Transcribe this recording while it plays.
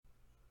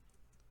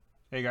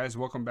Hey guys,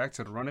 welcome back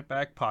to the Run It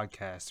Back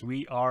podcast.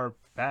 We are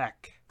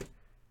back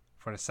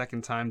for the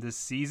second time this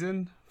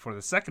season, for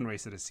the second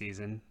race of the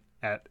season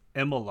at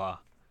Imola.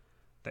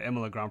 The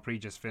Imola Grand Prix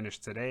just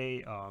finished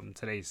today.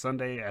 Today's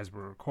Sunday as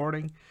we're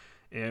recording.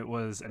 It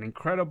was an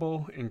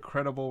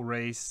incredible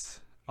race.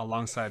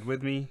 Alongside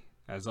with me,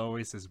 as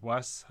always, is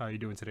Wes. How are you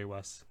doing today,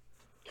 Wes?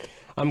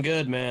 I'm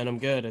good, man. I'm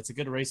good. It's a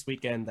good race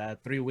weekend.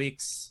 3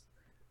 weeks.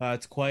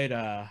 It's quite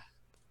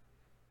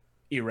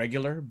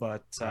irregular,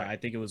 but Right. I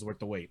think it was worth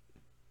the wait.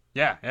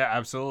 Yeah,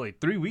 absolutely.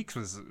 3 weeks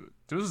was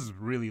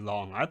really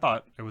long. I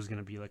thought it was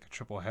gonna be like a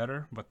triple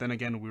header, but then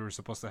again, we were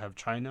supposed to have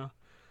China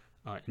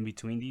in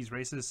between these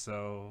races.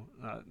 So,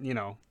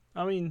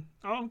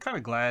 I'm kind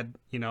of glad,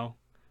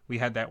 we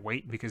had that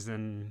wait because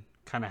then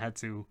kind of had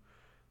to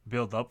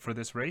build up for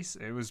this race.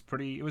 It was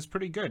pretty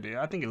good.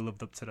 I think it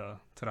lived up to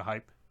the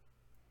hype.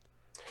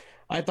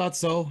 I thought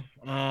so,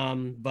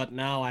 but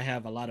now I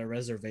have a lot of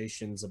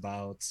reservations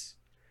about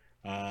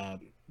uh,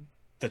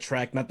 the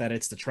track. Not that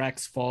it's the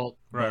track's fault,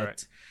 Right.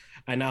 but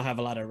I now have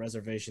a lot of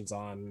reservations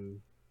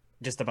on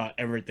just about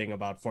everything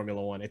about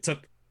Formula One.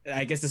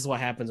 I guess this is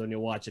what happens when you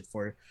watch it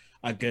for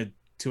a good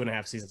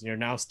 2.5 seasons. You're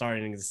now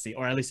starting to see,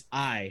 or at least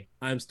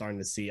I'm starting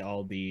to see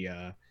all the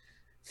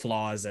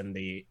flaws and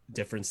the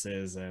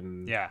differences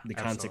and Yeah, the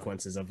absolutely.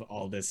 consequences of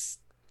all this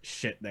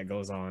shit that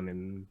goes on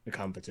in the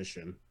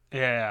competition.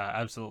 Yeah,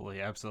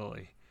 absolutely.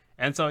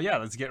 And so yeah,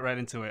 let's get right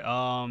into it.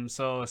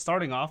 So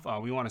starting off,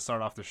 we want to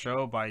start off the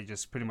show by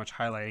just pretty much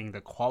highlighting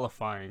the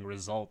qualifying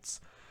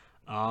results,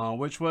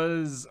 which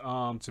was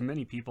to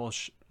many people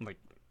like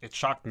it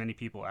shocked many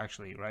people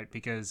actually, right?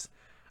 Because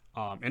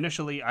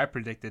initially I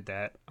predicted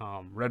that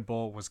Red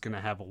Bull was gonna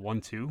have a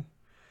 1-2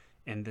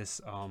 in this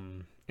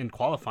in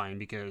qualifying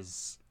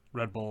because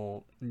Red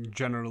Bull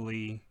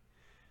generally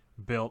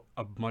built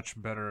a much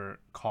better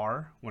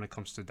car when it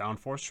comes to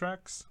downforce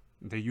tracks.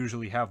 They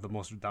usually have the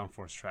most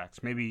downforce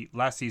tracks. Maybe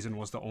last season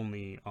was the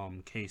only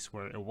case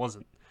where it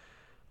wasn't.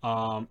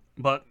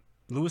 But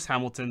Lewis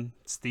Hamilton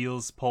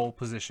steals pole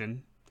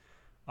position.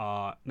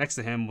 Next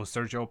to him was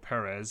Sergio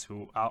Perez,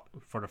 who out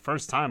for the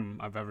first time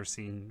I've ever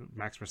seen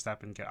Max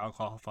Verstappen get out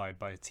qualified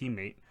by a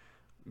teammate,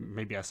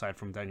 maybe aside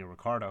from Daniel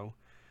Ricciardo.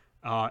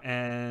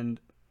 And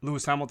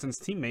Lewis Hamilton's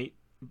teammate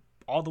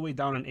all the way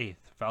down in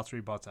eighth,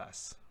 Valtteri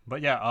Bottas.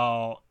 But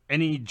yeah,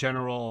 any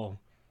general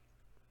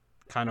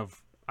kind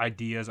of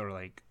ideas or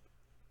like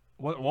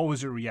what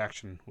was your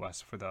reaction,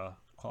 Wes, for the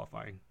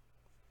qualifying?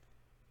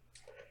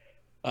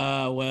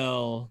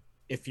 Well,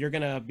 if you're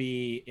gonna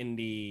be in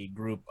the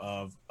group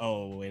of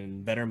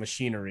in better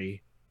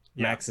machinery,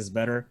 Yeah. Max is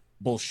better,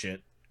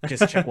 bullshit.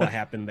 Just check what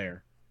happened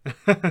there.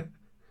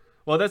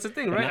 Well, that's the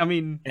thing, And right? not I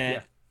mean, and,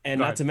 yeah. and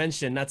Go not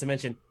ahead. to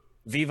mention,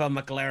 Viva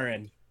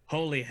McLaren.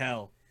 Holy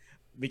hell.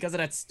 Because of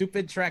that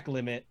stupid track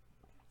limit,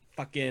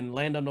 fucking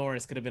Lando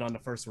Norris could have been on the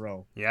first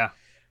row. Yeah,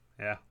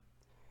 yeah,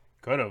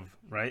 could have,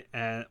 right?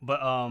 And but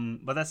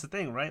that's the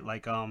thing, right?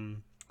 Like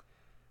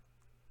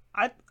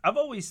I've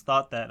always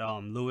thought that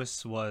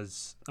Lewis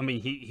was. I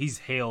mean, he's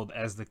hailed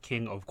as the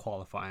king of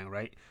qualifying,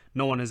 right?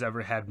 No one has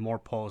ever had more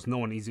poles. No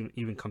one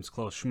even comes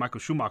close.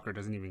 Schumacher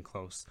doesn't even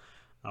close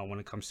when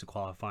it comes to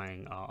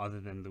qualifying, other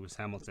than Lewis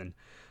Hamilton.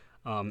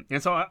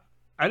 And so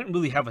I didn't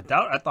really have a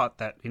doubt. I thought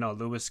that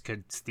Lewis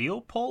could steal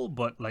pole,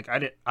 but like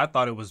I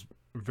thought it was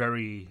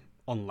very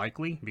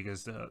unlikely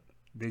because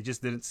they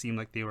just didn't seem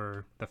like they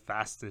were the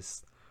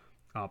fastest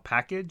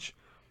package.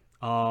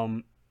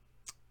 Um,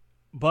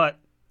 but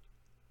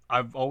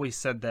I've always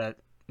said that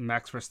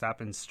Max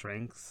Verstappen's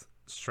strength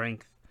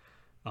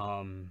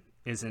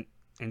isn't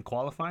in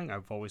qualifying.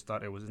 I've always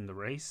thought it was in the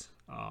race.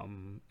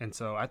 And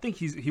so I think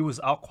he was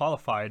out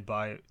qualified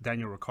by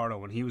Daniel Ricciardo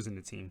when he was in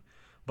the team.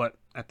 But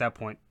at that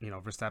point,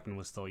 Verstappen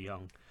was still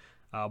young.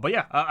 But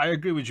yeah, I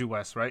agree with you,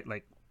 Wes. Right,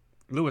 like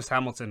Lewis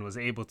Hamilton was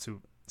able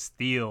to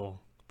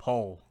steal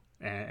pole,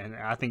 and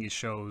I think it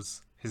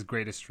shows his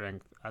greatest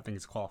strength. I think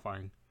it's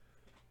qualifying.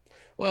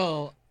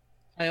 Well,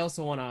 I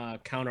also want to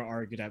counter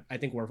argue that I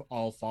think we're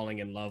all falling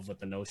in love with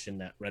the notion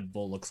that Red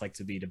Bull looks like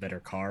to be the better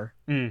car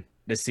Mm,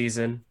 this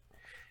season.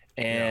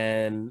 yeah.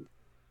 And,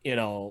 you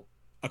know,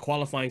 a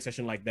qualifying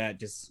session like that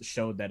just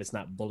showed that it's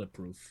not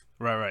bulletproof.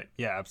 Right.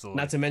 Yeah. Absolutely.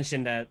 Not to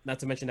mention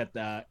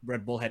that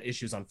Red Bull had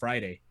issues on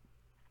Friday.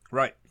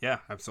 Right. Yeah.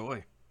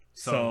 Absolutely.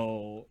 So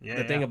So yeah.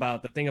 the thing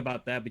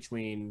about that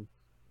between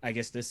I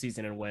guess this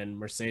season and when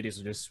Mercedes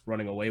was just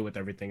running away with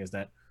everything is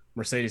that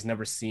Mercedes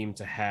never seemed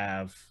to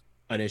have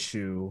an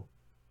issue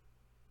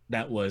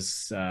that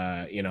was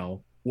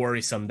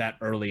worrisome that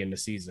early in the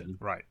season,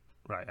 Right.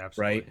 Right. right?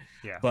 Absolutely.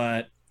 Yeah.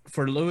 But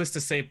for Lewis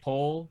to say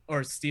pole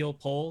or steal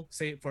pole,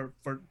 say for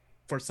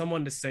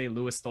someone to say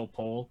Lewis stole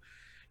pole,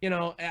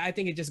 I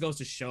think it just goes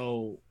to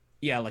show,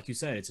 yeah, like you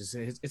said, it's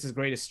his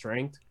greatest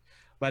strength,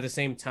 but at the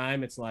same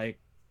time, it's like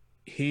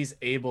he's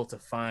able to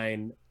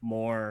find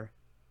more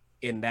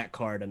in that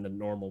car than the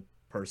normal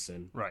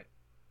person. Right.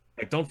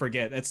 Like, don't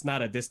forget, it's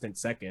not a distant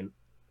second;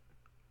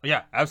 Yeah.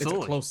 it's a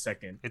Absolutely. close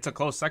second. It's a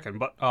close second,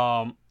 but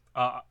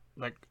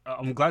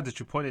I'm glad that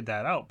you pointed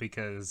that out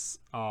because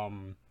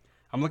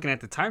I'm looking at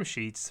the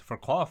timesheets for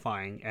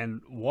qualifying,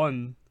 and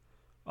one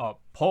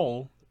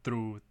pole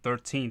through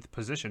 13th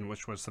position,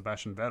 which was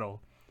Sebastian Vettel,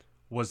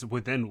 was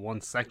within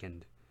 1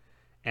 second,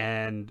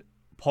 and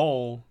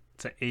pole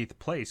to eighth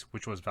place,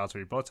 which was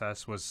Valtteri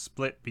Bottas, was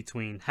split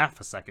between half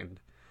a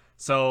second.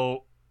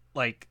 So,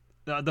 like,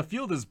 the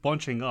field is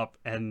bunching up,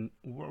 and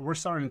we're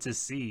starting to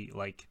see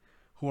like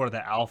who are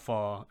the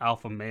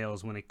alpha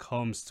males when it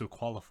comes to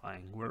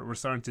qualifying. We're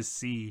starting to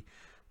see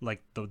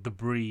like the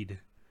breed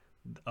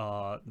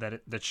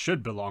that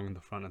should belong in the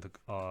front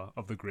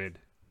of the grid.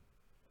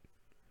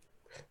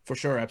 For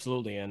sure,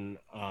 absolutely. And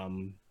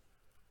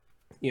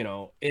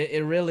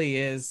it really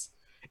is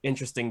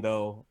interesting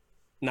though,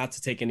 not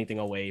to take anything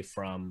away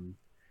from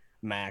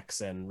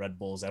Max and Red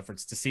Bull's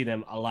efforts, to see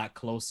them a lot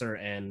closer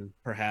and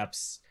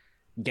perhaps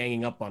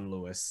ganging up on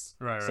Lewis.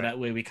 Right, So right, that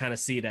way we kind of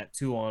see that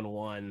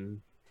 2-on-1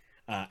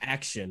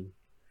 action.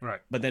 right.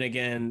 But then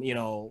again,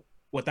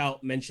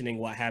 without mentioning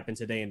what happened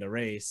today in the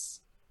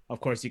race, of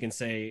course, you can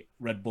say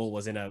Red Bull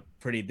was in a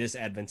pretty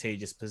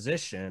disadvantageous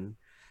position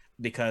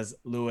because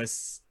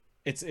Lewis.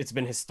 It's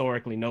been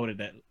historically noted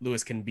that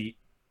Lewis can beat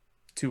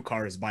two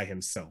cars by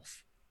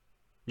himself.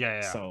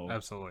 Yeah, yeah, So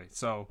absolutely.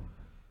 So,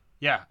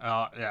 yeah,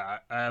 yeah,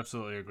 I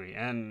absolutely agree.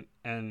 And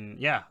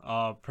yeah,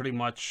 pretty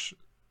much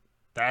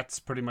that's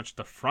pretty much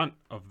the front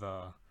of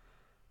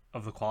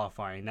the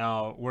qualifying.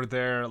 Now, were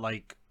there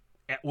like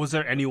was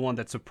there anyone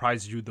that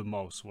surprised you the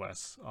most,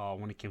 Wes,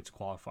 when it came to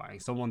qualifying?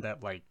 Someone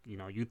that like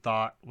you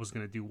thought was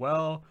gonna do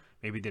well,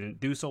 maybe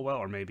didn't do so well,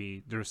 or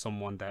maybe there's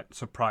someone that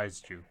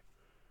surprised you.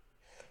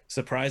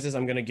 surprises,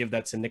 I'm gonna give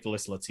that to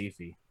Nicholas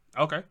Latifi.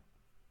 Okay.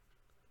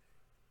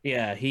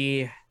 Yeah,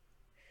 he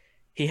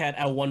had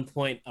at one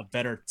point a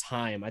better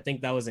time. I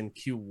think that was in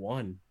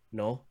Q1.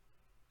 No,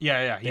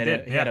 Yeah, yeah, he he had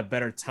did. he had Yeah. a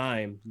better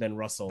time than Then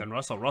Russell.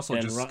 Russell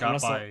Then just got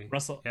Russell by.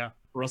 Russell Yeah.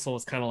 Russell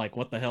was kind of like,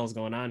 what the hell is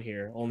going on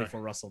here? Only Right.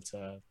 for Russell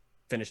to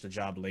finish the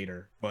job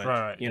later. But Right.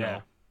 Right. Yeah.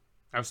 yeah,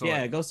 Absolutely.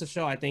 it goes to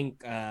show. I think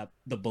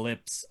the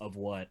blips of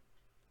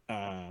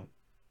uh,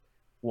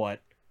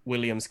 what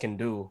Williams can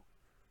do.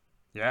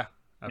 Yeah.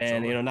 And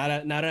Absolutely.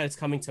 now that it's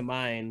coming to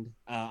mind,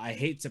 I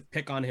hate to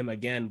pick on him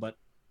again, but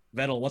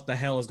Vettel, what the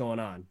hell is going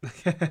on?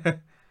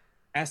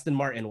 Aston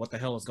Martin, what the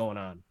hell is going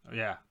on?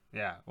 Yeah.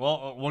 Yeah.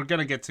 Well, we're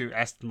gonna get to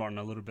Aston Martin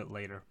a little bit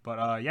later,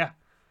 but yeah.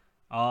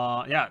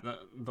 Yeah.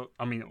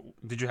 I mean,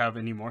 did you have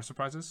any more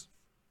surprises?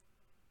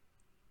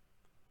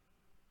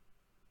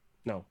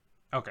 No,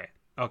 Okay.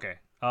 Okay.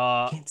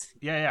 can't.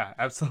 Yeah. Yeah.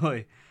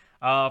 Absolutely.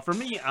 For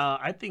me,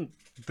 I think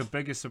the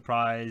biggest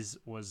surprise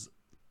was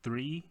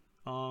three.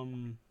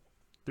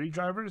 Three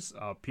drivers.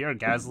 Pierre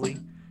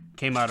Gasly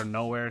came out of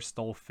nowhere,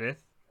 stole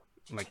fifth.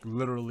 Like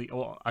literally.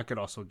 Oh, I could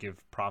also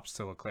give props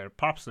to Leclerc.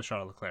 Props to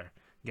Charles Leclerc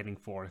getting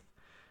fourth.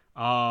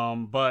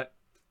 But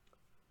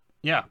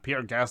yeah,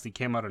 Pierre Gasly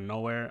came out of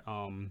nowhere.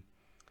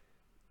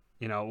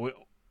 You know,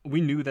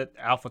 we knew that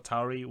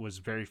AlphaTauri was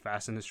very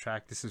fast in this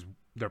track. This is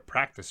their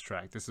practice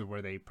track. This is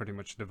where they pretty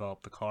much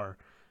developed the car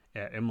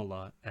at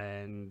Imola,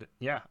 and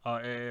yeah,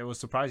 it was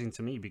surprising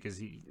to me because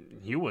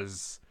he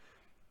was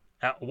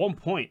at one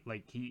point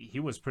like he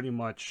was pretty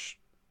much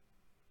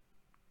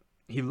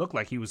he looked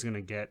like he was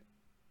gonna get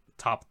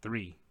top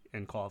three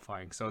in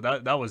qualifying. So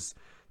that was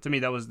to me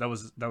that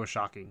was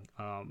shocking.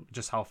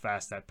 Just how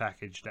fast that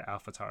package, the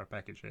Alpha Tower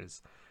package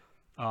is.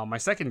 My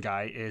second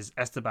guy is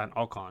Esteban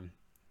Ocon.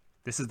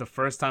 This is the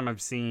first time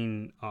I've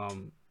seen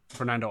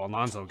Fernando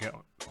Alonso get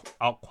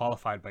out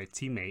qualified by a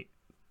teammate.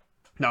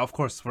 Now, of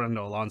course,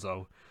 Fernando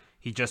Alonso,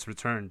 he just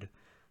returned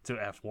to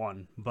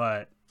F1,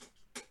 but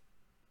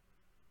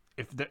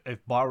if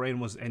Bahrain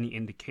was any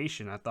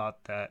indication, I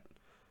thought that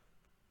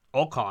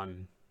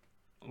Ocon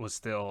was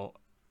still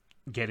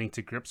getting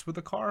to grips with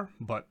the car,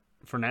 but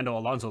Fernando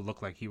Alonso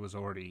looked like he was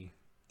already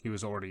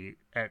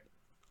at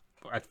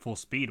full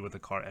speed with the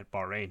car at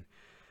Bahrain.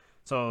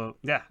 So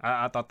yeah,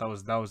 I thought that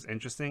was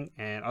interesting.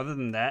 And other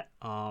than that,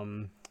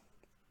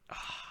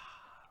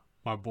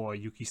 my boy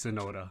Yuki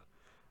Tsunoda.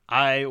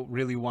 I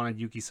really wanted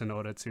Yuki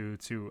Tsunoda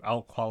to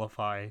out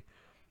qualify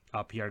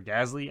Pierre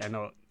Gasly. I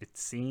know it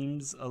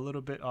seems a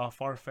little bit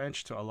far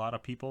fetched to a lot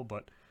of people,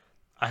 but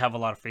I have a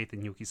lot of faith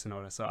in Yuki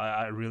Tsunoda. So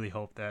I really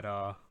hope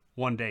that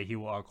one day he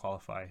will out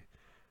qualify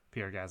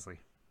Pierre Gasly.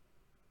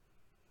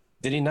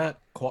 Did he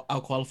not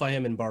out qualify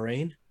him in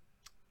Bahrain?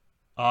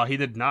 He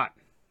did not.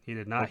 He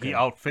did not. He Okay,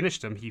 out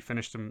finished him. He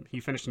finished him. He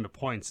finished in the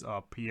points.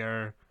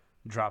 Pierre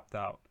dropped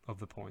out of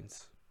the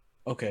points.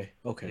 okay.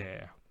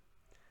 Yeah,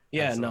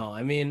 Yeah, absolutely. no,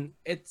 I mean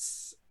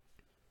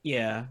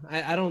yeah,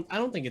 I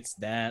don't think it's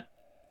that.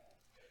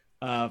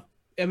 Uh,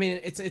 I mean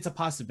it's a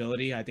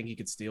possibility. I think he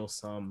could steal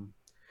some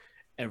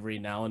every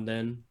now and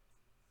then,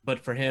 but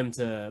for him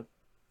to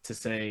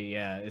say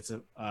yeah, it's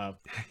a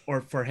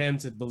or for him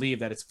to believe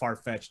that it's far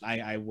fetched,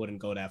 I wouldn't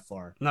go that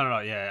far. No, no, no.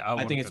 Yeah, I I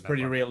think wouldn't go it's that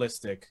pretty far.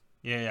 realistic,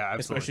 Yeah, yeah,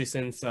 absolutely.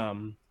 especially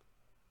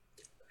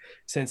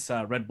since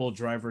Red Bull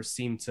drivers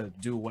seem to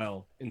do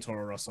well in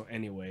Toro Rosso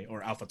anyway,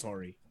 or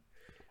AlphaTauri.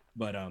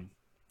 But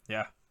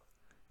Yeah,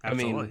 I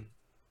absolutely. mean,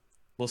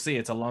 we'll see.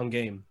 It's a long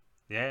game.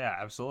 Yeah, yeah,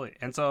 absolutely.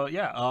 And so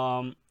yeah,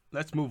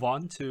 let's move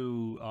on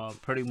to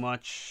pretty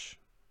much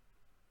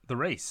the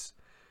race,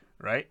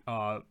 right?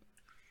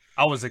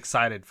 I was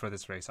excited for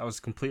this race. I was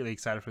completely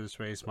excited for this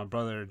race. My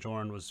brother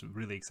Jordan was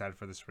really excited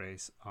for this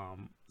race.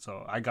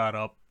 So I got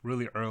up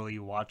really early,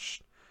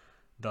 watched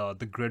the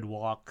grid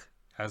walk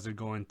as they're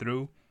going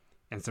through,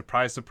 and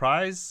surprise,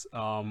 surprise,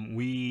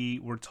 we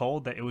were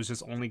told that it was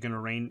just only gonna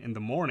rain in the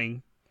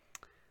morning,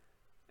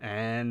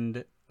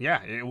 and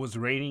yeah, it was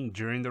raining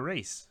during the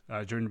race,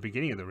 during the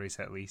beginning of the race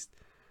at least,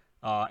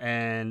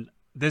 and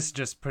this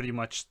just pretty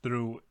much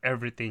threw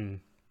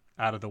everything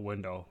out of the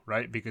window,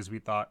 right? Because we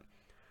thought,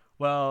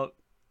 well,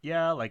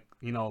 yeah, like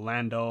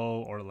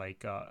Lando or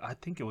like I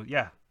think it was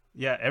yeah,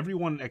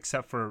 everyone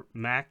except for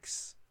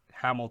Max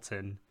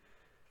Hamilton,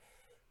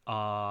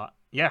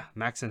 yeah,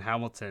 Max and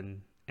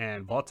Hamilton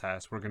and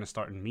Bottas were gonna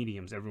start in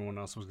mediums. Everyone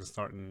else was gonna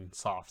start in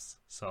softs.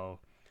 So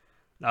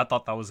I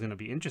thought that was gonna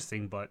be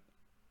interesting, but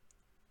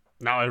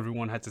now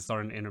everyone had to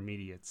start in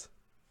intermediates.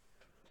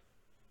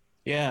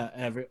 Yeah,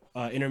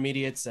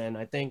 intermediates, and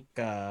I think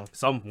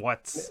Some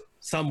wets.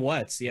 some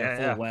wets. Yeah, Yeah,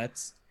 full yeah,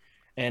 wets.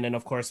 And then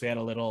of course we had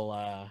a little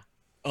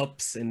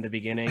ups in the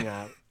beginning.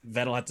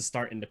 Vettel had to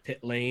start in the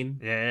pit lane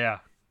yeah, yeah.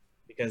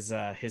 because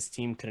his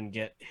team couldn't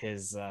get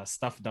his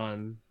stuff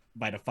done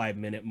by the 5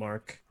 minute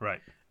mark.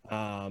 Right.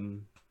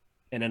 Um,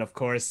 and then of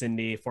course in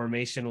the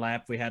formation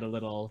lap we had a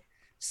little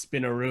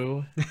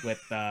spinneroo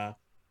with I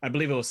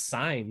believe it was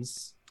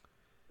Signs,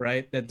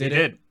 right? That He did it.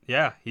 did.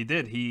 Yeah, he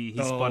did. He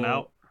spun So,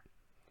 out.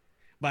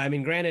 but I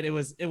mean, granted,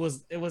 it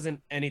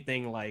wasn't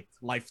anything like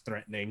life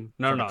threatening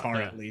No, for the no, car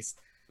yeah, at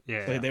least.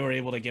 yeah, So yeah. they were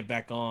able to get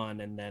back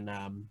on, and then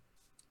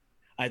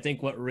I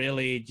think what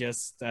really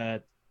just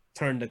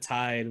turned the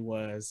tide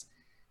was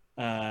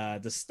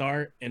the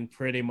start and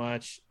pretty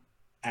much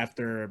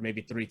after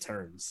maybe 3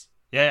 turns.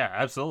 Yeah, yeah,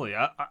 absolutely.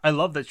 I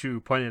love that you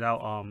pointed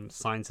out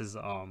Science's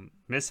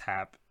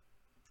mishap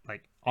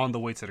like on the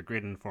way to the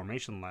grid in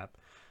formation lap,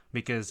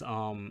 because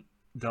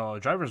the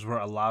drivers were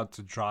allowed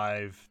to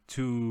drive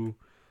to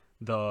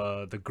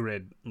the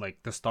grid,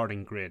 like the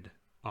starting grid.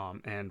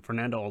 And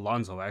Fernando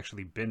Alonso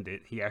actually binned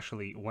it. He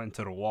actually went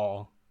to the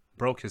wall,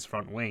 broke his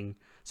front wing,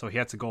 so he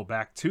had to go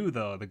back to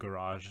the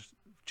garage,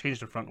 change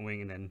the front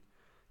wing, and then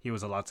he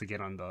was allowed to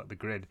get on the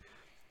grid.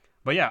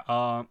 But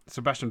yeah,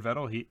 Sebastian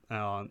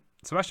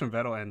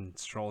Vettel and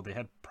Stroll, they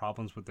had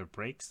problems with their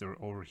brakes. They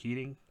were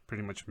overheating,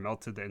 pretty much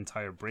melted the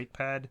entire brake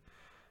pad,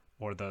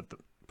 or the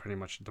pretty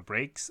much the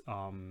brakes.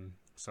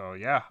 So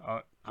yeah,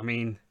 I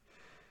mean,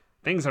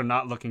 things are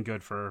not looking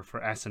good for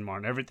Aston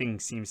Martin. Everything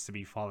seems to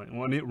be falling.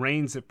 When it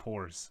rains, it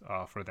pours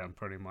for them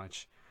pretty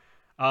much.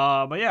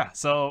 But yeah,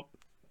 so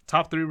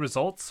top three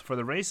results for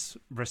the race: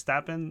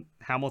 Verstappen,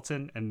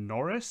 Hamilton, and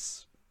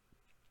Norris.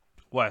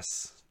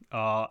 Wes,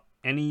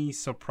 any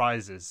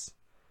surprises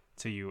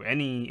to you?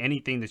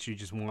 Anything that you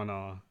just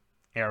wanna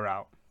air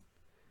out?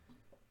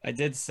 I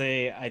did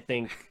say I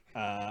think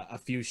a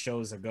few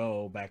shows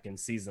ago back in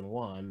season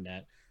one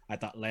that I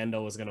thought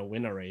Lando was gonna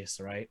win a race,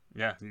 right?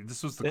 Yeah,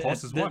 this was the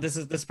closest one. This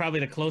is probably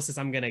the closest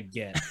I'm gonna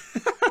get.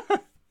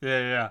 Yeah,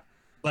 yeah,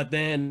 But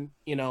then,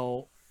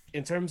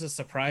 in terms of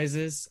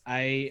surprises,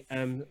 I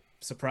am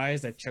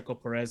surprised that Checo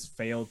Perez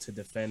failed to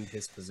defend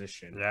his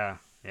position. yeah,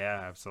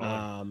 yeah, absolutely.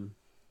 Um,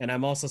 and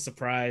I'm also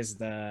surprised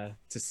to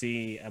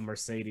see a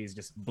Mercedes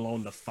just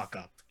blown the fuck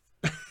up.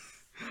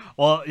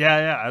 Well, yeah,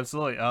 yeah,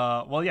 absolutely.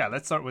 Well, yeah,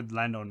 let's start with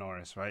Lando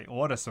Norris, right?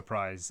 What a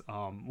surprise.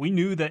 We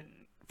knew that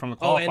from the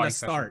Oh, and the qualifying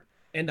session. start,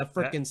 and the Yeah.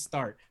 freaking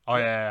start. Oh,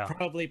 yeah, yeah,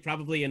 yeah.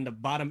 Probably in the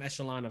bottom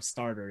echelon of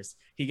starters,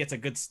 he gets a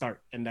good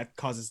start, and that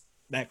caused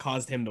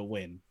him to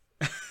win.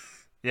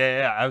 Yeah,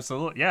 yeah,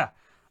 absolutely. Yeah,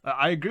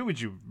 I agree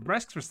with you.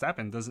 Max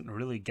Verstappen doesn't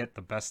really get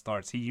the best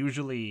starts. He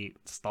usually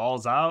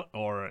stalls out,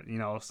 or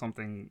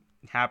something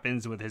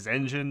happens with his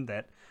engine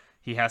that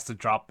he has to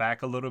drop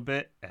back a little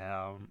bit,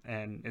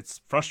 and it's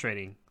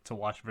frustrating to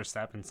watch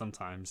Verstappen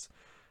sometimes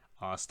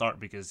start,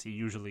 because we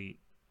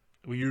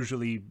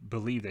usually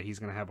believe that he's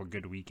gonna have a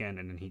good weekend,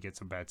 and then he gets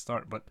a bad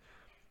start. But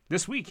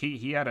this week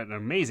he had an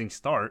amazing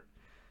start.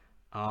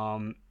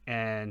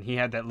 And he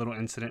had that little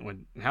incident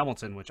with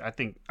Hamilton, which I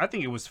think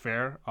it was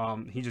fair.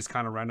 He just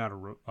kind of ran out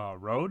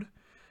of road.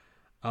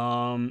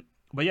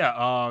 But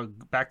yeah,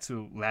 back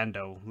to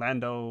Lando.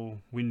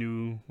 Lando, we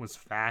knew was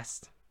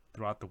fast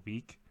throughout the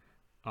week.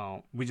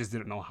 We just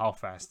didn't know how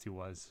fast he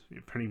was.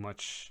 Pretty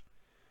much,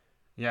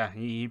 yeah,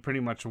 he pretty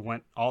much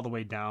went all the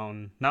way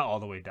down. Not all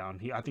the way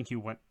down. I think he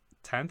went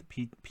 10th,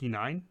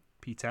 P9,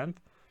 P10th,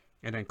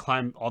 and then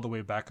climbed all the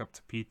way back up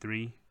to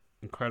P3.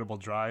 Incredible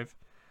drive.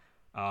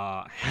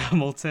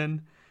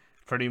 Hamilton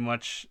pretty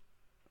much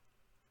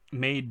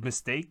made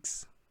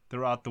mistakes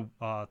throughout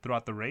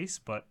the race,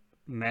 but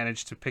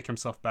managed to pick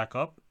himself back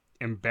up,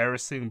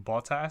 embarrassing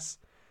Bottas.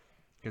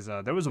 Because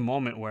there was a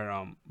moment where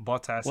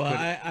Bottas Well,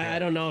 could. I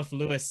don't know if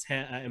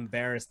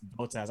embarrassed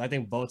Bottas. I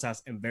think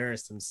Bottas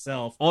embarrassed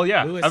himself. Well,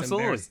 yeah,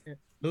 absolutely.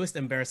 Lewis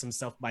embarrassed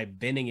himself by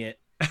binning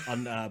it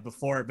on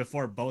before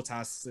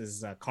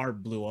Bottas's car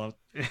blew up.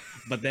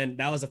 But then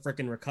that was a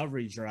freaking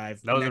recovery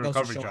drive. That was a goes to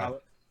recovery show drive. how,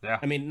 Yeah.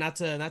 I mean, not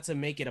to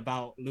make it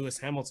about Lewis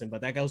Hamilton,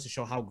 but that goes to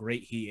show how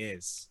great he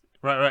is.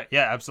 Right, right.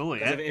 Yeah,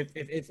 absolutely.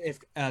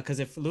 Because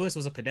if Lewis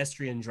was a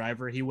pedestrian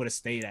driver, he would have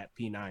stayed at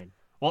P9.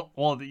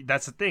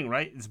 That's the thing,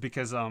 right? It's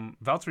because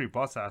Valtteri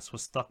Bottas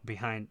was stuck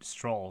behind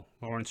Stroll,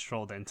 Lawrence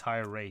Stroll, the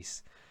entire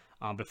race,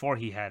 before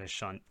he had his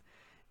shunt,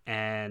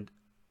 and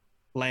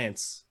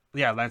Lance.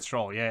 yeah, Lance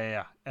Stroll,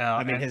 yeah.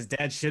 I mean, And his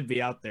dad should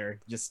be out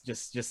there.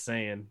 Just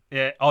saying.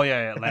 yeah, oh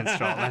yeah, Lance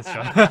Stroll, Lance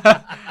Stroll.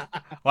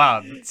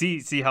 Wow,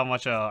 see how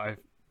much I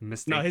No,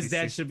 mistake his these dad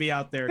things. should be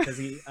out there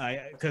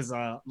because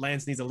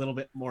Lance needs a little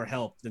bit more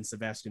help than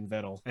Sebastian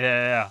Vettel.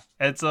 Yeah.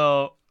 And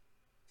so,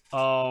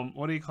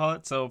 what do you call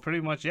it? So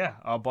pretty much, yeah,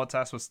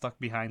 Bottas was stuck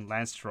behind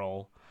Lance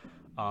Stroll,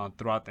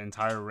 throughout the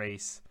entire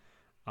race,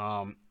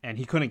 and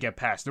he couldn't get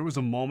past. There was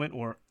a moment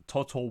where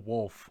Toto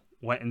Wolff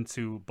went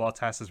into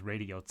Bottas's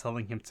radio,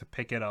 telling him to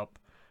pick it up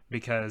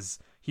because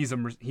he's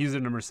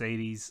in a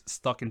Mercedes,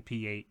 stuck in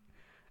P8,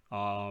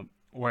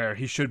 where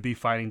he should be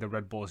fighting the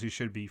Red Bulls. He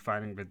should be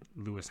fighting with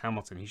Lewis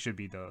Hamilton. He should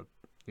be the,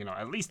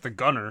 at least the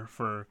gunner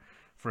for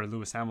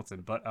Lewis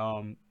Hamilton. But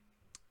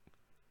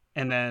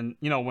and then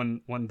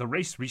when the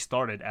race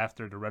restarted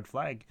after the red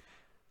flag,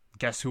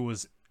 guess who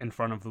was in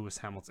front of Lewis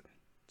Hamilton?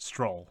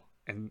 Stroll,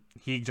 and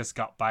he just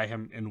got by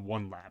him in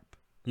one lap.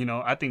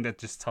 I think that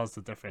just tells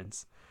the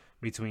difference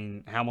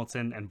between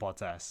Hamilton and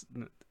Bottas.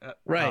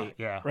 Right,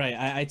 Yeah. right.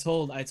 I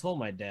told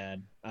my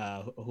dad,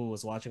 who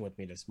was watching with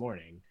me this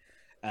morning,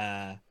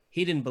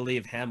 he didn't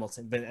believe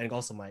Hamilton, but and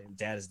also my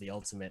dad is the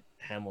ultimate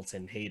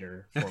Hamilton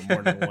hater for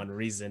more than one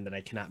reason that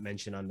I cannot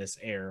mention on this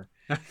air.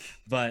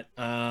 But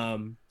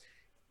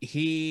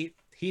he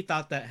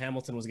thought that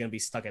Hamilton was going to be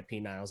stuck at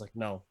P9. I was like,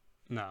 no,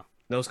 No.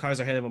 those cars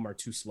ahead of him are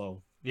too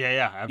slow.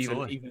 Yeah,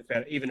 absolutely.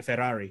 Even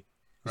Ferrari is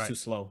Right. too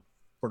slow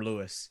for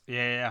Lewis.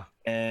 Yeah.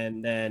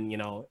 And then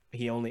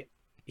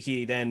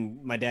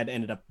my dad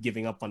ended up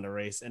giving up on the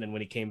race. And then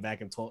when he came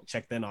back and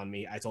checked in on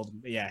me, I told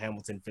him, yeah,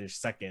 Hamilton finished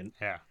second.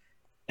 Yeah.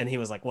 And he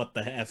was like, what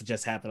the F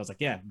just happened? I was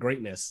like, yeah,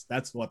 greatness.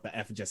 That's what the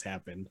F just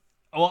happened.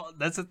 Well,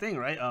 that's the thing,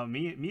 right?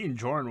 Me and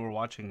Jordan were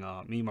watching.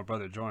 Me and my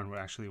brother Jordan were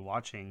actually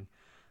watching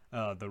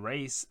the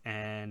race,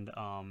 and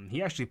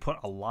he actually put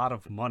a lot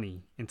of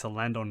money into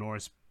Lando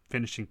Norris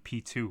finishing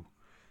P2,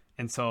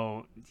 and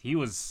so he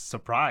was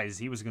surprised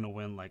he was gonna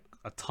win like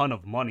a ton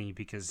of money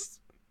because,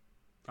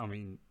 I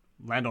mean,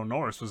 Lando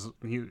Norris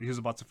he was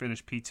about to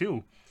finish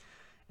P2,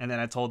 and then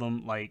I told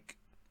him like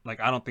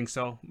I don't think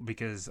so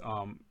because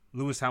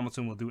Lewis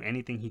Hamilton will do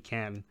anything he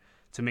can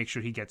to make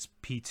sure he gets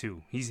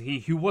P2.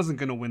 He wasn't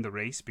gonna win the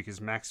race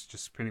because Max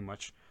just pretty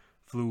much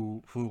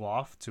flew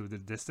off to the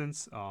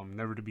distance,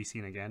 never to be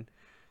seen again.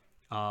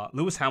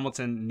 Lewis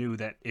Hamilton knew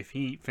that if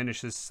he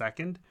finishes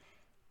second,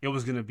 it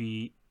was gonna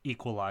be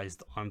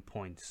equalized on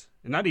points,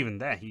 and not even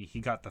that. He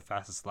got the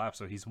fastest lap,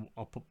 so he's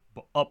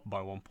up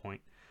by 1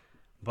 point.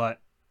 But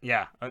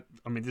yeah, I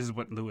mean, this is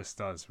what Lewis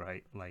does,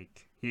 right?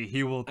 Like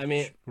he will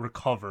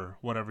recover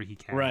whatever he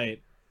can.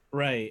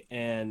 Right.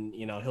 And,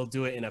 he'll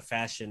do it in a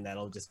fashion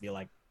that'll just be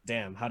like,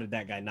 damn, how did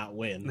that guy not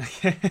win?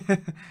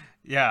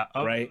 Yeah.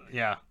 Right.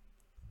 Yeah.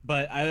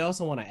 But I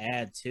also want to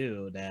add,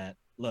 too, that,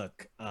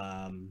 look,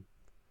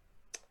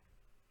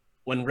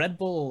 when Red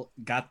Bull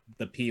got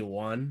the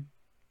P1,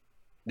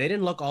 they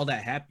didn't look all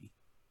that happy.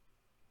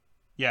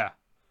 Yeah.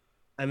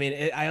 I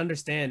mean, I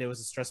understand it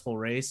was a stressful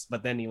race,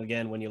 but then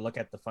again, when you look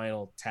at the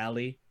final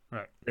tally,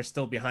 right, they're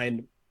still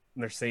behind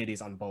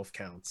Mercedes on both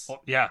counts. Oh,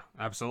 yeah,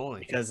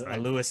 absolutely. Because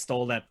right. Lewis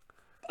stole that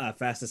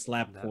fastest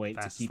lap point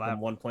to keep them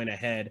 1 point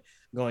ahead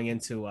going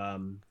into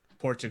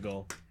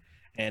Portugal.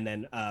 And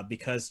then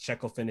because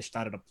Checo finished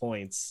out of the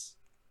points,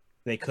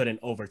 they couldn't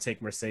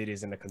overtake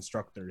Mercedes in the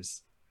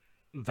constructors.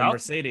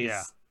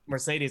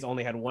 Mercedes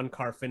only had one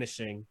car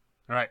finishing.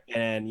 Right.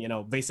 And,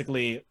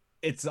 basically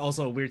it's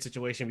also a weird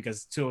situation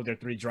because 2 of their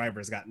 3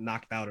 drivers got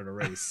knocked out of the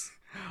race.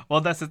 Well,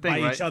 that's the thing,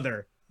 by right? each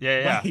other.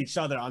 Yeah. By each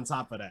other on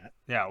top of that.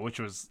 Yeah, which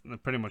was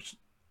pretty much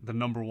the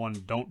number one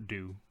don't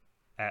do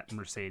at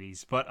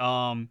Mercedes. But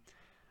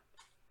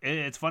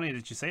it's funny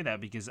that you say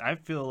that because I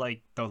feel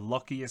like the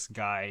luckiest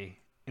guy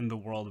in the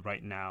world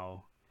right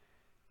now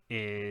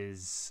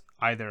is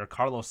either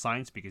Carlos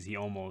Sainz because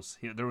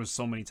there was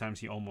so many times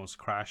he almost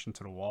crashed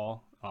into the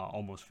wall,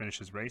 almost finished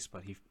his race,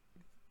 but he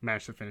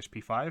managed to finish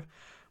P5.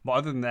 But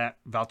other than that,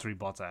 Valtteri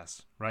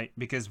Bottas, right?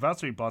 Because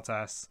Valtteri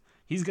Bottas,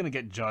 he's gonna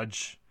get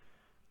judged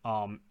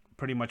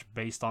pretty much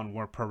based on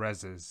where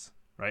Perez is,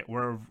 right?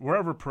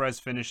 Wherever Perez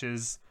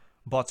finishes,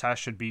 Bottas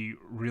should be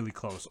really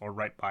close or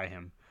right by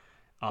him.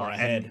 Or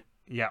ahead.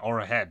 Or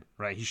ahead,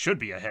 right? He should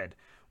be ahead.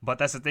 But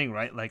that's the thing,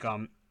 right? Like,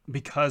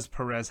 because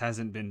Perez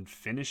hasn't been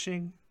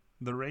finishing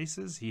the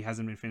races, he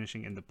hasn't been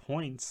finishing in the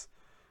points,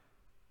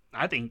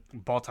 I think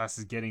Bottas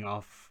is getting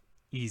off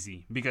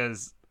easy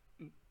because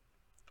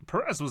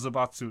Perez was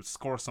about to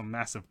score some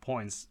massive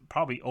points,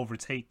 probably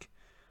overtake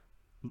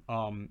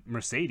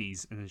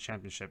Mercedes in the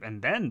championship,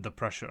 and then the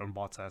pressure on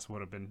Bottas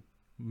would have been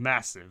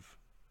massive.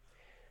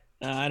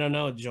 I don't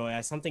know, Joy.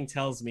 Something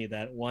tells me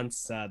that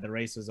once the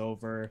race was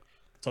over,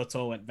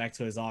 Toto went back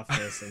to his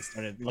office and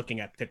started looking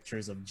at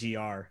pictures of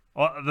GR.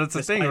 Well, that's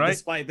the thing,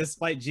 right?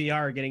 Despite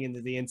GR getting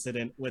into the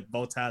incident with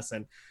Bottas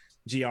and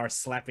GR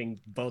slapping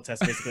Bottas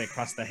basically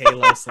across the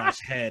halo slash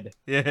head.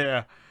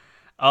 Yeah.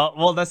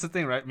 Well, that's the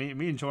thing, right? Me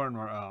and Jordan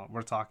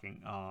were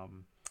talking,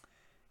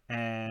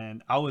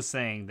 and I was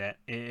saying that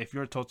if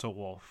you're Toto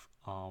Wolff,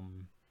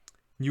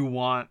 you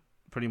want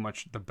pretty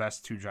much the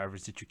best two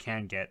drivers that you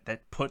can get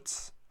that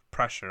puts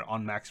pressure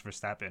on Max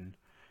Verstappen,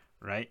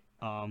 right?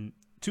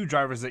 Two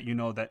drivers that you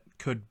know that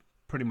could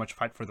pretty much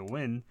fight for the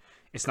win.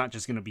 It's not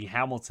just going to be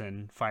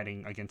Hamilton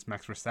fighting against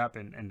Max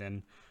Verstappen, and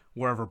then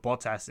wherever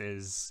Bottas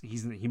is,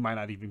 he might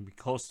not even be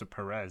close to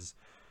Perez.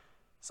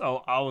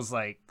 So I was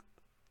like,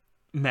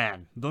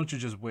 man, don't you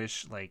just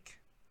wish like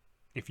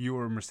if you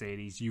were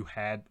Mercedes, you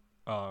had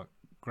a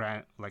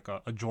Grant like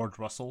a George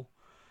Russell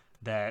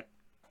that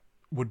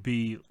would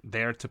be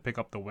there to pick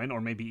up the win,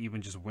 or maybe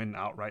even just win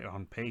outright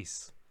on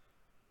pace.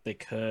 They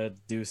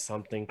could do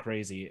something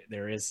crazy.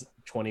 There is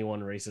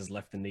 21 races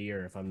left in the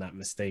year, if I'm not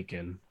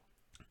mistaken.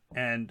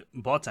 And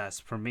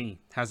Bottas, for me,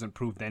 hasn't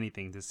proved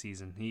anything this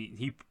season.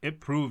 He it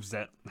proves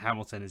that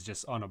Hamilton is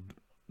just on a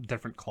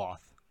different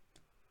cloth.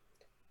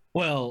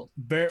 Well,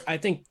 I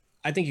think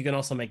you can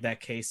also make that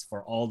case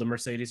for all the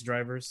Mercedes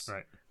drivers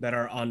Right. that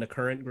are on the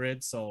current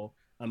grid. So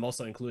I'm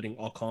also including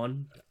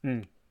Ocon,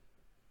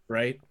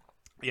 right?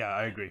 Yeah,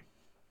 I agree.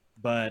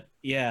 But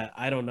yeah,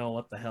 I don't know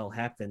what the hell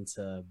happened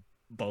to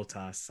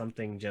Bottas.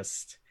 Something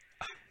just,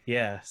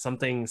 yeah,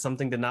 something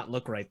did not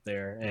look right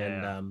there.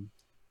 And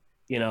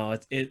Yeah.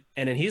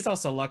 and then he's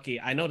also lucky.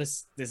 I know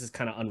this is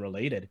kind of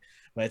unrelated,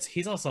 but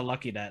he's also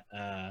lucky that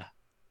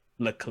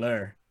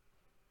Leclerc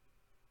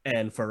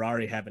and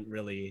Ferrari haven't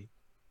really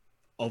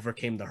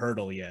overcame the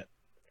hurdle yet.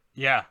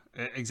 Yeah,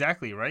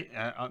 exactly, right?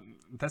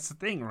 That's the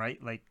thing,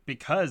 right? Like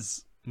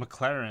because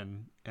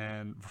McLaren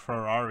and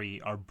Ferrari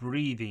are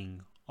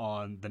breathing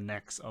on the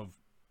necks of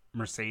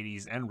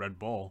Mercedes and Red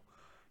Bull,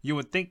 you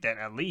would think that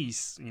at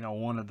least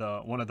one of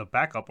the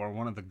backup or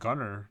one of the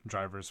gunner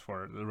drivers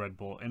for the Red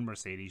Bull and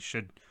Mercedes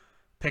should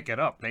pick it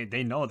up.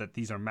 They know that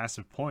these are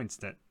massive points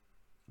that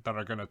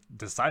are gonna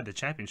decide the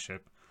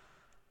championship.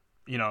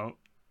 You know,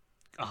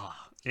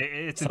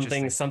 it's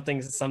interesting.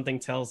 Something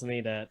tells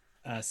me that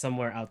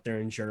somewhere out there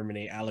in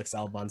Germany, Alex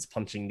Albon's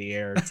punching the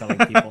air, telling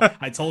people,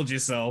 "I told you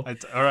so."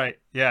 All right,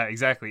 yeah,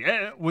 exactly.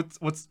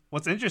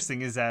 What's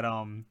interesting is that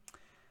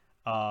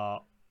uh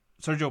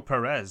Sergio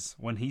Perez,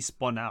 when he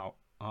spun out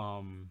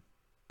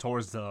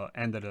towards the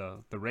end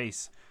of the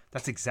race,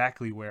 that's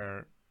exactly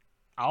where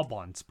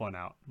Albon spun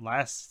out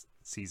last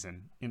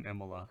season in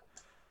Imola.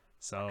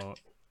 So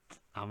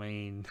I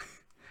mean,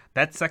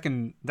 that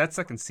second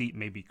seat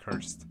may be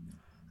cursed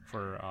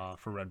for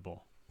Red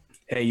Bull.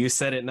 Hey, you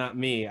said it, not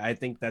me. I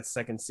think that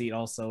second seat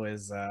also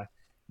is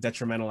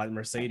detrimental at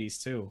Mercedes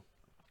too.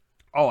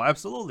 Oh,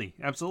 absolutely,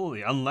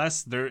 absolutely.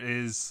 Unless there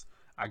is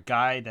a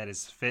guy that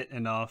is fit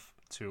enough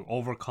to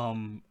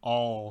overcome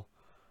all,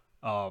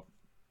 uh,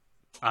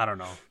 I don't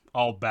know,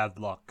 all bad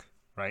luck,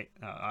 right?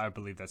 I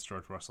believe that's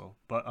George Russell.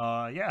 But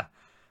yeah.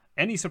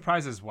 Any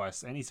surprises,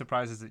 Wes? Any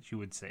surprises that you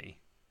would say?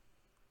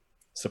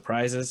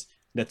 Surprises: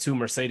 the two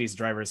Mercedes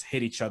drivers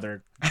hit each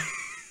other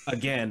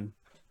again.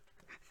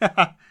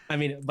 I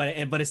mean,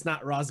 but it's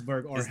not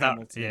Rosberg or It's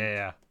not. Yeah,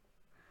 Hamilton.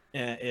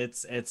 yeah,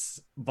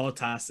 It's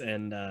Bottas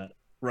and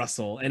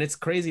Russell, and it's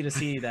crazy to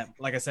see that.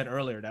 Like I said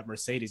earlier, that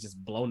Mercedes just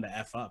blown the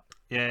f up.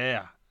 yeah, yeah,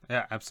 yeah, yeah.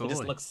 It just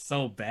Absolutely. looks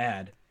so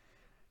bad.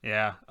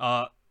 Yeah.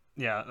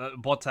 Yeah.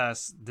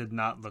 Bottas did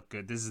not look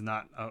good. This is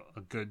not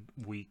a good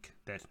week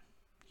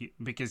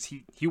because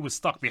he was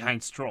stuck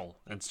behind Stroll,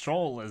 and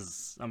Stroll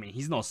is, I mean,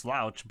 he's no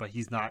slouch, but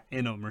he's not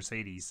in a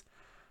Mercedes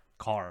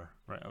car,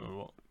 right?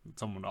 Well,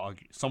 someone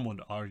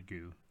to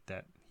argue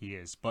that he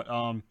is, but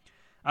I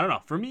don't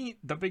know. For me,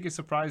 the biggest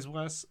surprise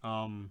was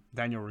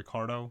Daniel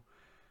Ricciardo.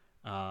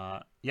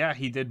 Yeah,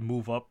 he did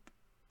move up.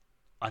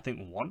 I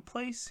think one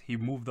place. He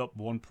moved up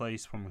one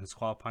place from his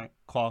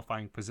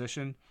qualifying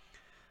position.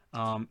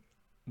 Um,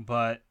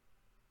 but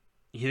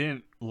he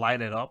didn't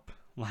light it up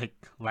like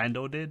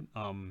Lando did.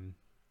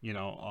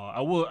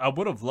 I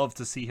would have loved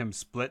to see him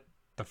split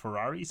the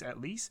Ferraris at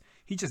least.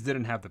 He just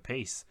didn't have the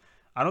pace.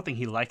 I don't think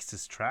he likes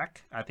this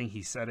track. I think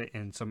he said it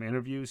in some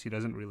interviews. He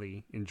doesn't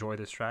really enjoy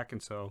this track,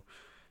 and so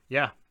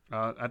yeah,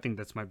 I think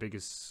that's my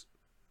biggest.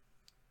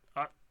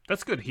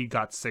 That's good. He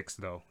got six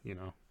though.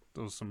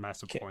 Those are some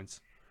massive Can,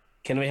 points.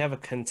 can we have a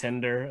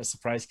contender, a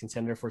surprise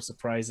contender for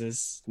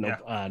surprises? No,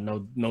 Yeah,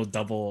 no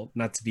double,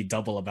 not to be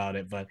double about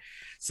it, but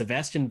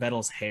Sebastian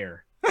Vettel's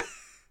hair.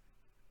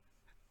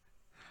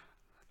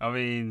 I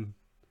mean,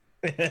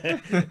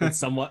 It's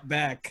somewhat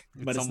back,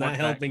 it's but it's not somewhat back.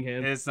 helping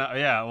him. It's not.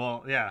 Yeah.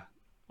 Well. Yeah.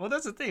 Well,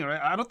 that's the thing,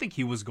 right? I don't think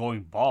he was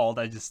going bald.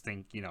 I just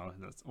think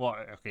well,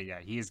 okay, yeah,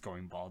 he is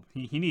going bald.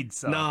 He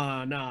needs.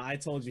 No, no, I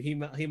told you he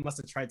must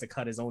have tried to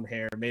cut his own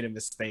hair, made a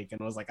mistake, and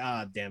was like,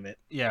 ah, damn it.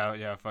 Yeah,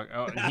 yeah. Fuck.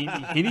 Oh,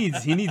 he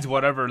needs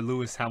whatever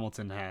Lewis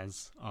Hamilton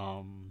has.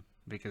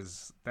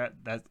 Because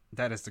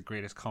that is the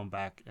greatest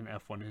comeback in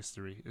F1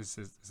 history. Is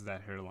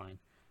that hairline?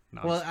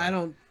 No, I'm Well, just I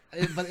playing.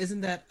 don't. But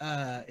isn't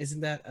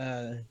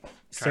that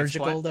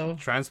surgical though.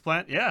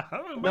 Transplant. Yeah,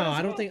 No, might as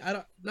I don't well. think I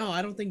don't. No,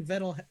 I don't think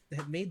Vettel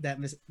had made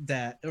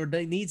that or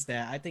they needs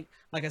that. I think,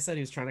 like I said,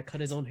 he was trying to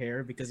cut his own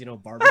hair because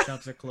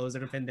barbershops are closed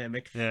in a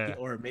pandemic. Yeah,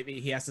 Or maybe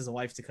he asked his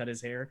wife to cut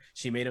his hair.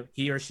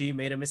 He or she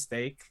made a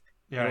mistake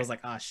you're and right. was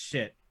like, ah,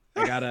 shit,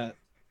 I gotta.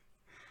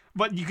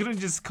 But you couldn't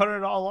just cut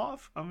it all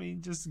off. I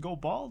mean, just go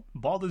bald.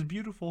 Bald is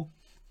beautiful.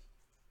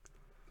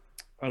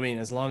 I mean,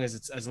 as long as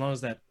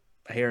that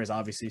hair is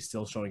obviously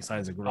still showing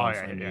signs of Oh growth.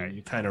 yeah, I yeah, mean,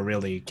 you kind of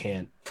really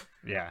can't.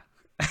 yeah.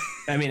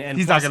 I mean, and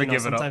He's not plus, gonna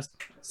give it up.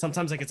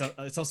 sometimes like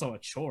it's also a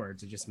chore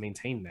to just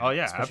maintain Oh that,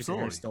 yeah, especially if your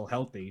hair is absolutely. still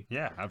healthy.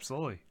 Yeah,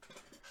 absolutely.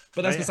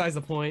 But But that's yeah. besides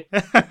the point.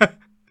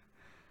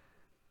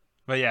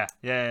 But yeah,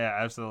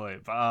 absolutely.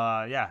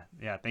 But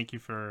yeah. Thank you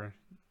for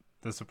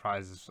the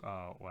surprises,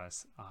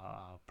 Wes.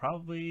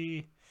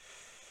 Probably,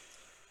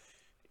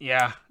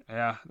 yeah.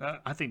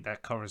 I think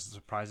that covers the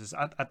surprises.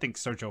 I think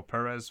Sergio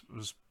Perez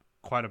was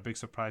quite a big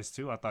surprise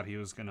too. I thought he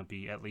was gonna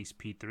be at least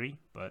P3,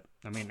 but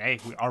I mean, hey,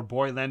 our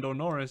boy Lando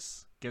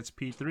Norris gets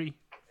P3.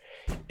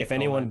 If Go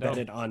anyone Lando.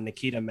 betted on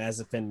Nikita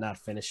Mazepin not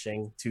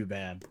finishing, too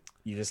bad.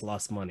 You just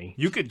lost money.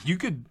 You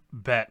could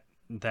bet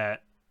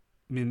that.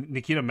 I mean,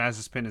 Nikita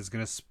Mazepin is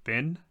gonna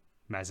spin.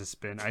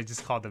 Mazepin. I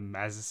just called him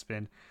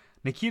Mazepin.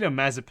 Nikita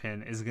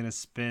Mazepin is gonna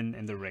spin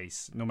in the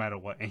race no matter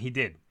what, and he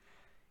did.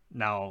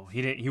 Now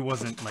he didn't. He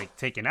wasn't like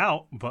taken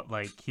out, but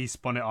like he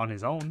spun it on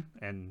his own,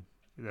 and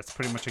that's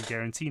pretty much a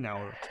guarantee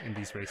now in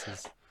these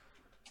races.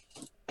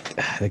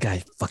 The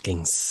guy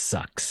fucking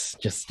sucks.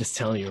 Just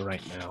telling you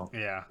right now.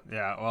 Yeah.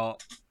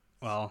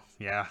 Well,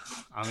 yeah.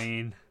 I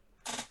mean,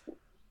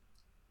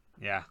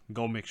 yeah.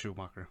 Go Mick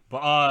Schumacher.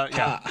 But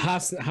yeah,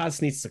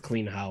 Haas needs to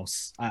clean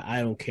house.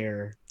 I don't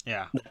care.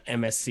 yeah.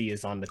 MSC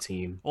is on the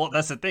team. Well,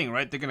 that's the thing,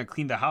 right? They're gonna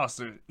clean the house.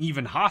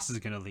 Even Haas is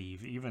gonna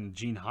leave. Even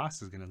Gene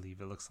Haas is gonna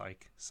leave. It looks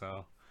like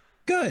so.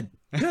 Good.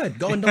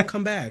 Go and don't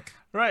come back.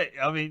 Right.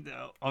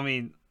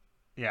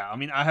 Yeah. I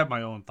mean, I have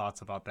my own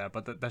thoughts about that,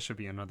 but that should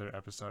be another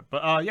episode.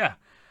 But yeah.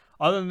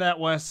 Other than that,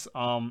 Wes,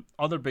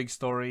 other big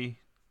story.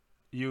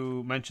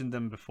 You mentioned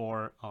them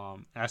before.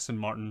 Aston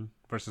Martin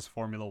versus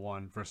Formula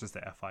One versus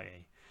the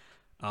FIA.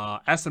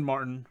 Aston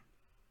Martin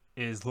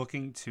is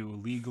looking to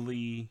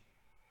legally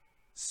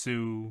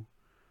sue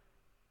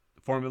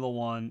Formula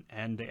One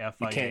and the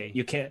FIA.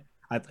 You can't.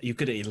 You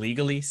could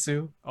illegally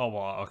sue. Oh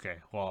well, okay.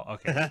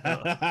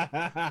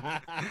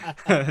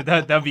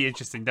 That'd be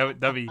interesting.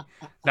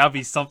 That'd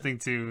be something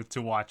to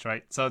watch,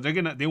 right? So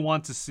they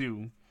want to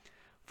sue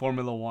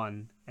Formula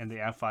One and the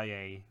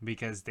FIA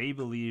because they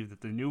believe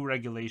that the new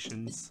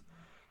regulations,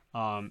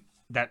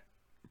 that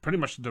pretty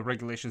much the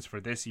regulations for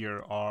this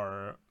year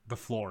are the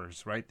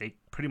floors, right? They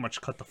pretty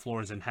much cut the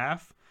floors in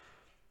half,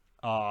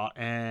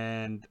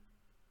 and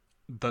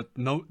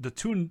the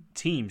two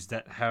teams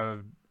that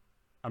have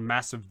a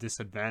massive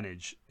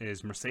disadvantage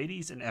is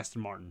Mercedes and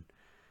Aston Martin.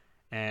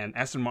 And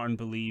Aston Martin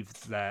believes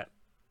that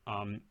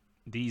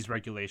these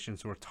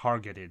regulations were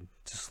targeted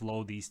to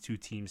slow these two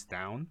teams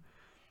down.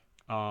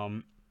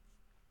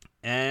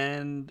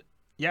 And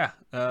yeah,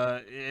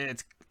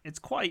 it's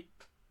quite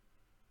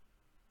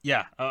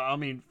yeah. I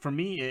mean, for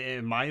me,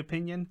 in my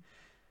opinion,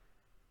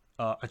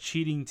 a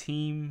cheating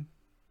team.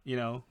 You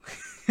know,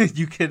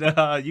 you could.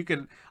 A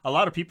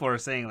lot of people are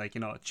saying like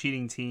a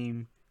cheating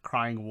team,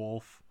 crying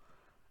wolf.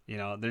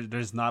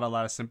 There's not a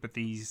lot of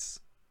sympathies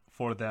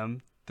for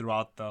them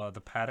throughout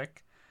the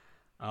paddock.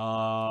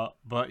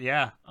 But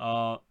yeah.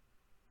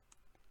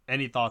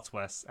 Any thoughts,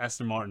 Wes?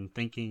 Aston Martin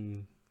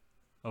thinking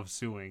of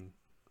suing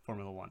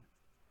Formula One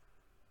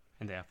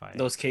and the FIA.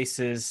 Those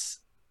cases,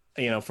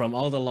 from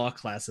all the law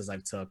classes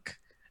I've took,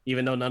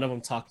 even though none of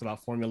them talked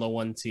about Formula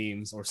One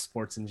teams or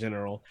sports in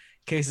general,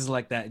 cases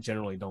like that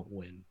generally don't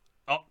win.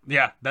 Oh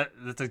yeah,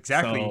 that's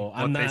exactly So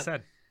what they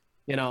said.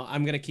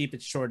 I'm gonna keep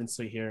it short and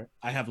sweet here.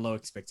 I have low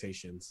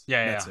expectations.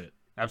 Yeah, That's yeah, it.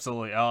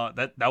 absolutely.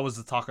 That was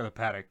the talk of the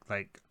paddock.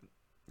 Like,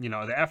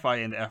 the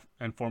FIA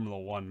and Formula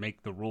One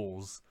make the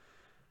rules.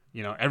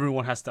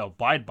 Everyone has to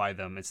abide by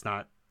them. It's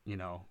not,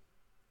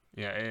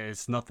 yeah,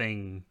 it's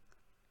nothing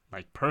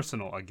like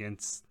personal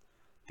against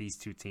these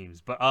two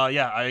teams. But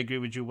yeah, I agree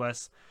with you,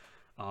 Wes.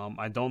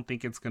 I don't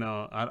think it's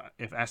gonna.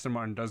 If Aston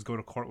Martin does go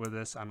to court with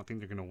this, I don't think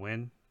they're gonna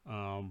win.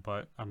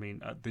 But I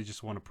mean, they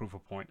just want to prove a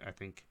point, I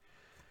think.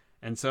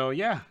 And so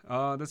yeah,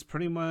 that's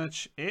pretty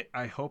much it.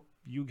 I hope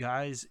you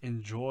guys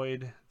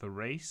enjoyed the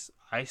race.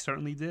 I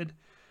certainly did.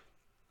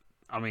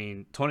 I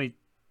mean,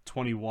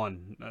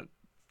 2021.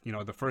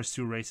 The first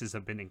two races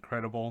have been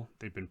incredible.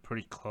 They've been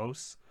pretty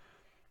close.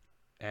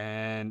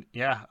 And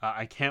yeah,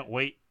 I can't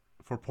wait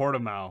for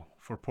Portimao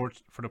for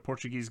the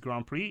Portuguese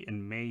Grand Prix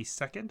in May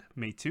 2nd,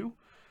 May 2,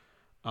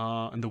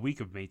 in the week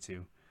of May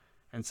 2.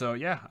 And so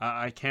yeah,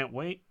 I can't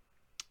wait.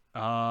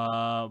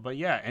 But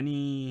yeah,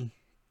 any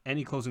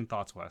closing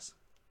thoughts, Wes?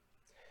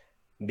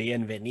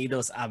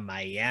 Bienvenidos a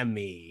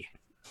Miami.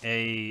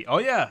 Oh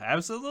yeah,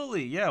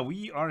 absolutely. Yeah,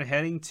 we are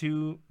heading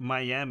to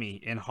Miami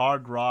in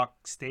Hard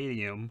Rock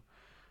Stadium.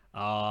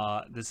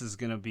 This is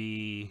gonna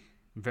be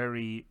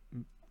very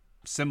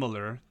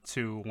similar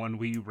to when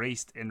we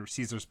raced in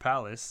Caesar's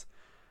Palace.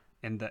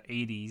 in the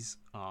 80s,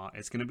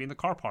 it's gonna be in the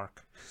car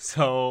park.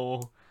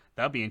 So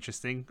that'll be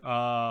interesting.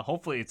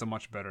 Hopefully it's a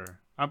much better.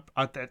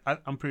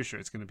 I'm pretty sure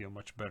it's gonna be a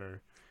much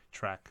better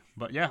track.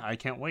 But yeah, I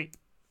can't wait.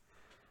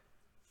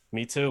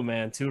 Me too,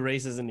 man. 2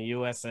 races in the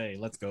USA.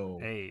 Let's go.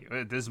 Hey,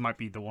 this might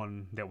be the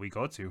one that we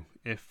go to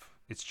if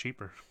it's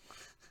cheaper.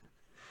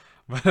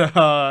 But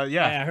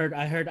yeah,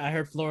 Hey, I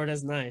heard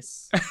Florida's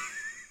nice.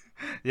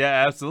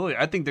 yeah, absolutely.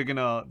 I think they're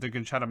gonna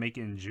try to make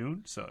it in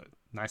June, so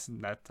nice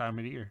in that time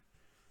of the year.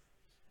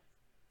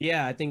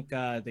 Yeah, I think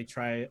they're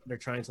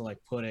trying to like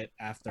put it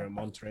after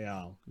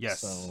Montreal. Yes,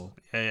 So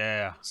yeah, yeah,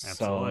 yeah, so it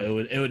absolutely.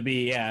 would it would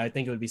be, yeah, I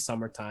think it would be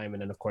summertime,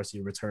 and then of course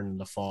you return in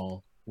the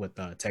fall with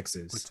With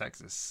Texas.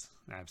 Texas,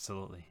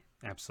 absolutely,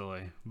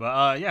 absolutely.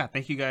 But yeah,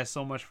 thank you guys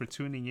so much for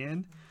tuning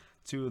in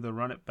to the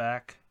Run It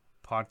Back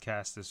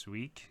podcast this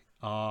week.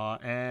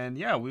 And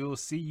yeah, we will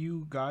see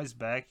you guys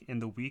back in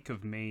the week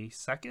of May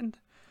 2nd.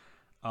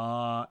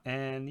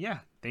 And yeah,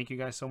 thank you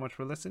guys so much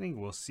for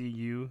listening. We'll see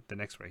you the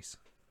next race.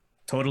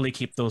 Totally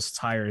keep those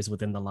tires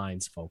within the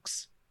lines,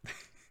 folks.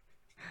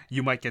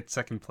 You might get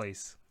second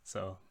place.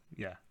 So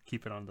yeah,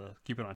 keep it on